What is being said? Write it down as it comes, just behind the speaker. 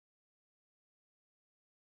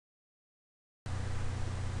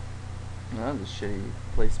That was a shitty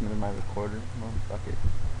placement of my recorder. Well, fuck it.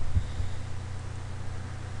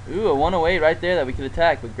 Ooh, a 108 right there that we could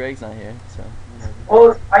attack, but Greg's not here, so.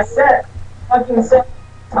 Well, I said, fucking said,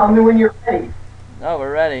 tell me when you're ready. Oh,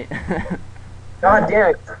 we're ready. God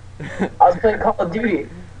damn it. I was playing Call of Duty.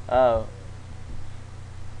 Oh.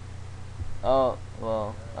 Oh,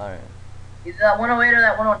 well, alright. Either that 108 or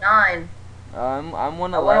that 109. I'm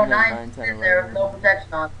 111, 9, 10, 11. There's no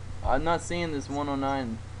protection on. I'm not seeing this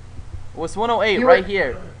 109. What's 108 right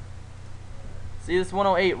here? See this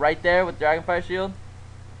 108 right there with Dragonfire Shield?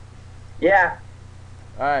 Yeah.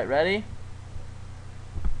 Alright, ready?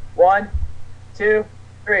 1, 2,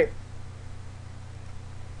 3.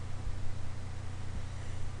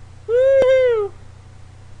 Woo!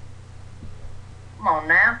 Come on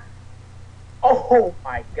now. Oh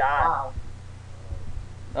my god. Wow.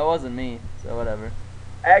 That wasn't me, so whatever.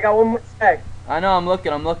 Hey, I got one more sec. I know, I'm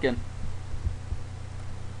looking.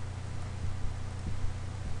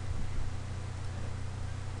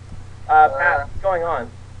 Pat, what's going on?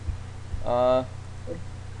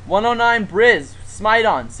 109 Briz, Smite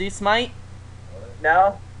on. See Smite?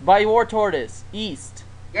 No? By War Tortoise, east.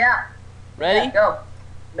 Yeah. Ready? Yeah, go.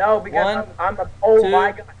 No, because One, I'm oh 2,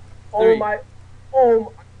 my god. Oh 3. my.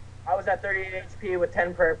 Oh. I was at 38 HP with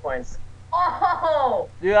 10 prayer points. Oh!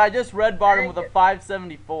 Dude, I just red barred him with a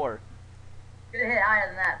 574. Could have hit higher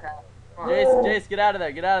than that, pal. Come on. Jace, get out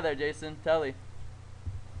of there, Jason. Telly.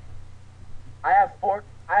 I have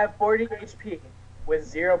 40 HP with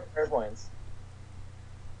 0 prayer points.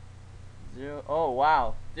 0. Oh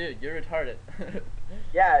wow, dude, you're retarded.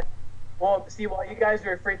 Yeah. Well, see, while you guys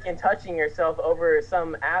were freaking touching yourself over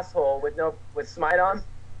some asshole with smite on,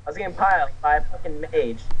 I was getting piled by a fucking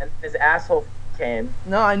mage, and this asshole came.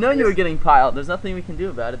 No, I know you were getting piled. There's nothing we can do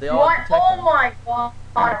about it. They all What? protect Oh them. my god,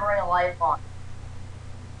 I'm running a life on.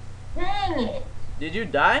 Dang it. Did you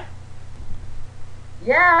die?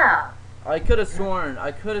 Yeah. I could have sworn,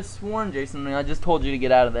 Jason. I just told you to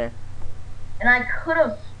get out of there. And I could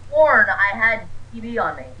have sworn I had TV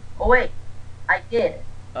on me. Oh wait, I did.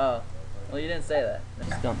 Oh, well, you didn't say that. I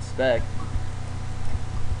just don't spec.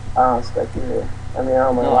 I don't expect you to. I mean, I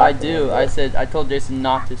don't No, I do. I told Jason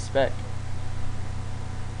not to spec.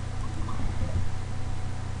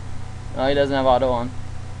 Oh, he doesn't have auto on.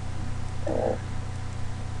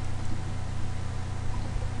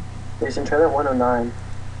 Jason, try that 109.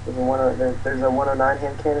 There's a 109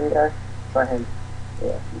 hand cannon guy. Try him.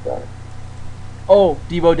 Yeah, you got it. Oh,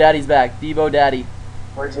 Debo Daddy's back. Debo Daddy.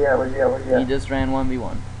 Where's he at? He just ran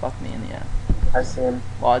 1v1. Fuck me in the ass. I see him.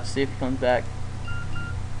 Watch, see if he comes back.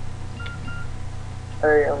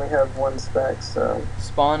 I only have 1 spec, so.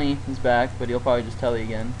 Spawny is back, but he'll probably just tell you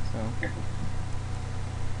again. So.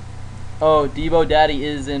 Oh, Debo Daddy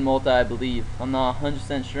is in multi, I believe. I'm not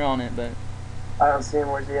 100% sure on it, but. I don't see him.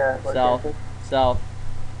 Where's he at? South. Location? South.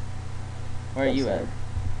 Where are you at?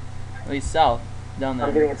 Oh, he's south. Down there.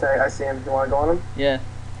 I'm getting a tag. I see him. You want to go on him? Yeah.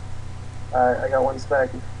 I got 1 spec.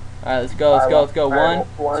 Alright, let's go. Let's go. Right,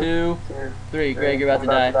 1, 2, 3. Greg, you're about to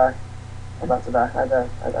die. I'm about to die. I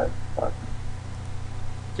died. Fuck.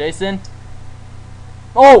 Jason.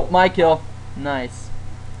 Oh, my kill. Nice.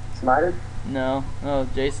 Smited? No. Oh,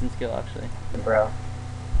 Jason's kill, actually. Bro.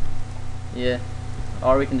 Yeah.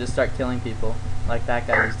 Or we can just start killing people, like that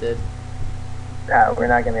guy just did. No, we're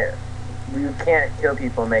not gonna. We can't kill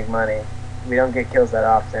people and make money. We don't get kills that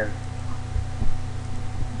often.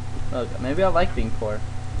 Look, maybe I like being poor.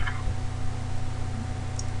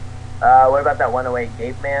 What about that 108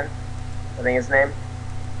 Gape Man? I think his name.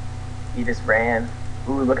 He just ran.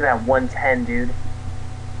 Ooh, look at that 110, dude.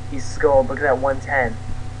 He's skulled. Look at that 110.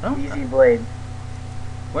 Oh, Easy blade.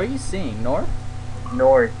 where are you seeing? North?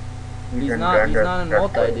 North. He's not in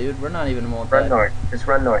multi, dude. We're not even in multi. Run north. Just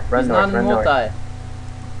run north. Run He's north. not in Run north. multi.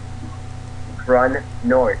 Run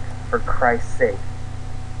north, for Christ's sake.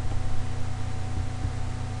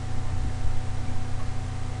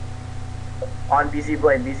 On BZ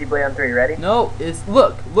Blade on 3, ready? No, it's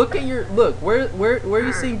look at your where are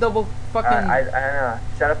you seeing double fucking I don't know.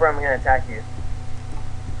 Shut up or I'm gonna attack you.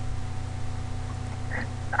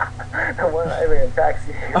 The one ever attacks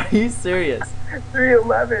you. Are you serious?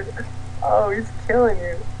 311. Oh, he's killing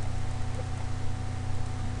you.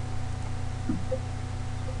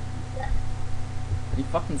 Are you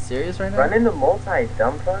fucking serious right now? Run into multi,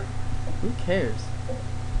 dumb fuck. Who cares?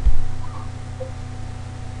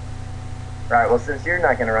 Right, well, since you're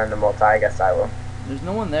not gonna run the multi, I guess I will. There's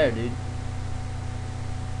no one there, dude.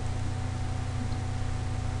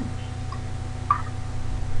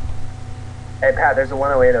 Hey, Pat, there's a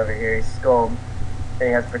 108 over here. He's skulled, and he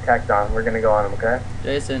has protect on. We're gonna go on him, okay?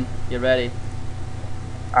 Jason, get ready.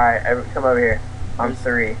 Alright, come over here. I'm Where's-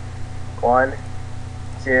 3. 1,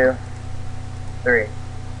 2, 3.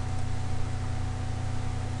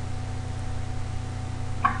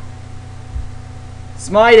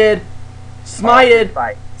 Smited. Smited.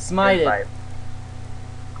 Fight. Smited.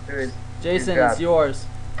 Fight. Jason, job. it's yours.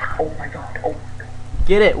 Oh my god. Oh.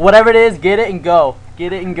 Get it. Whatever it is, get it and go.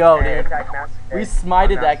 Get it and go, Hey, dude. attack Master Day. We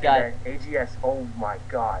smited On that Master guy. Day. AGS. Oh my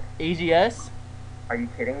god. AGS? Are you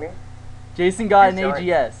kidding me? Jason got You're an selling-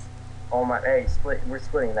 AGS. Oh my. Hey, split. We're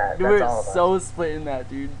splitting that. Dude, That's we're all of us. so splitting that,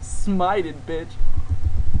 dude. Smited, bitch.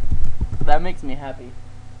 That makes me happy.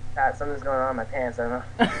 Pat, something's going on in my pants. I don't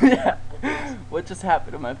know. Yeah. What just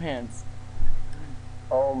happened to my pants?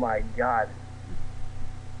 Oh my god.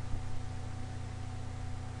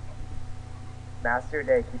 Master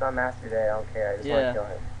Day. Keep on Master Day. I don't care. I just want Yeah. to kill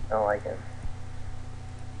him. I don't like him.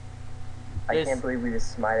 I Just can't believe we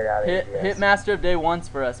just smited out of AGS. Hit Master of Day once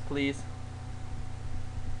for us, please.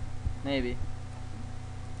 Maybe.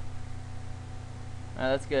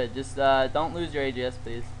 Alright, that's good. Just don't lose your AGS,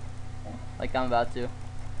 please. Like I'm about to.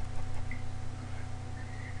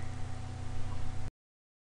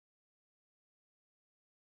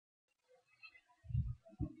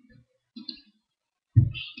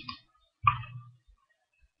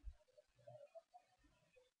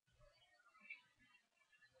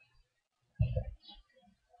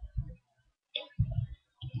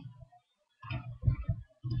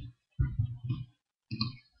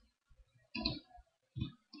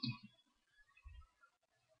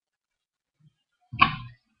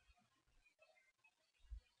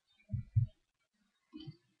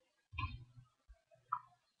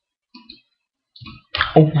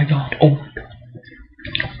 Oh my god, oh my god.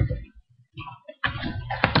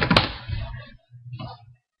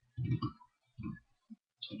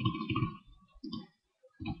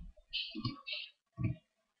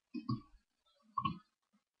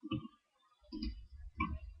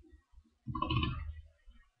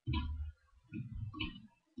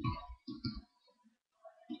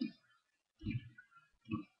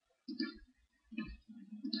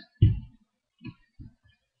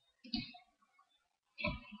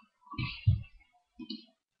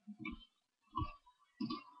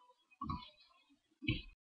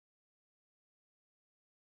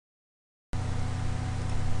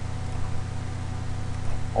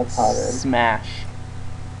 That's how it is. Smash.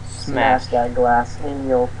 Smash Smash. that glass in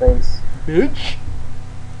your face. Bitch.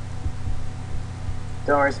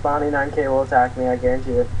 Don't worry, Spawny 9K will attack me. I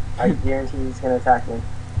guarantee it. I guarantee he's gonna attack me.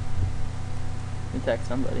 Attack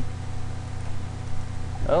somebody.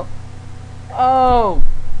 Oh. Oh!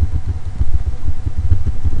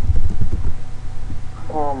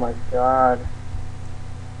 Oh my god.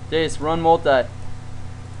 Jace, run multi.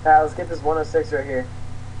 Pat, let's get this 106 right here.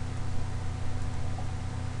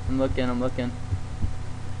 I'm looking.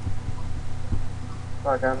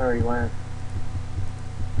 Fuck, I don't know where he went.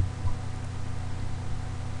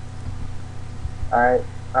 Alright,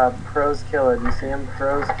 Pros Killer. Do you see him?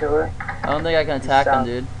 Pros Killer? I don't think I can attack him,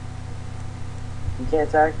 dude. You can't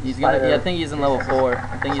attack? He's gonna. Spider. Yeah, I think he's in level 4.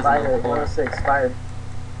 I think he's in Spider, level 4. 106, Spider.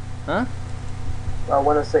 Huh?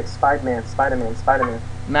 106, Spider-Man.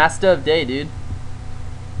 Master of Day, dude.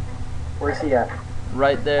 Where's he at?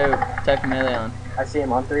 Right there, attack melee on. I see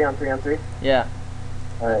him on 3. Yeah.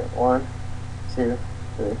 Alright, 1, 2,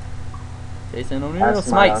 3. Jason O'Neill. That's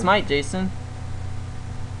smite on. Smite, Jason.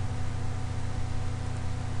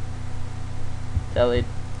 Tellied.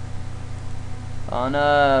 On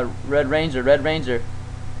Red Ranger.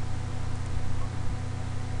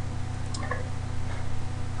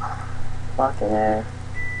 Fucking A.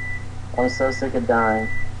 I'm so sick of dying.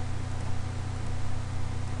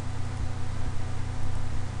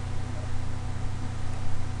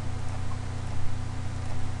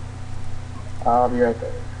 I'll be right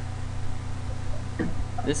there.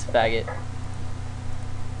 This faggot.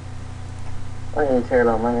 I don't even care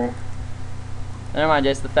about money. Never mind,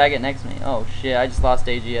 Jason. The faggot next to me. Oh shit! I just lost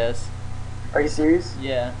AGS. Are you serious?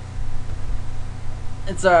 Yeah.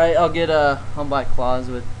 It's alright. I'll buy claws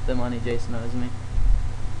with the money Jason owes me.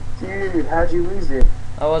 Dude, how'd you lose it?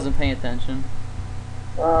 I wasn't paying attention.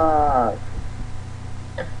 Fuck.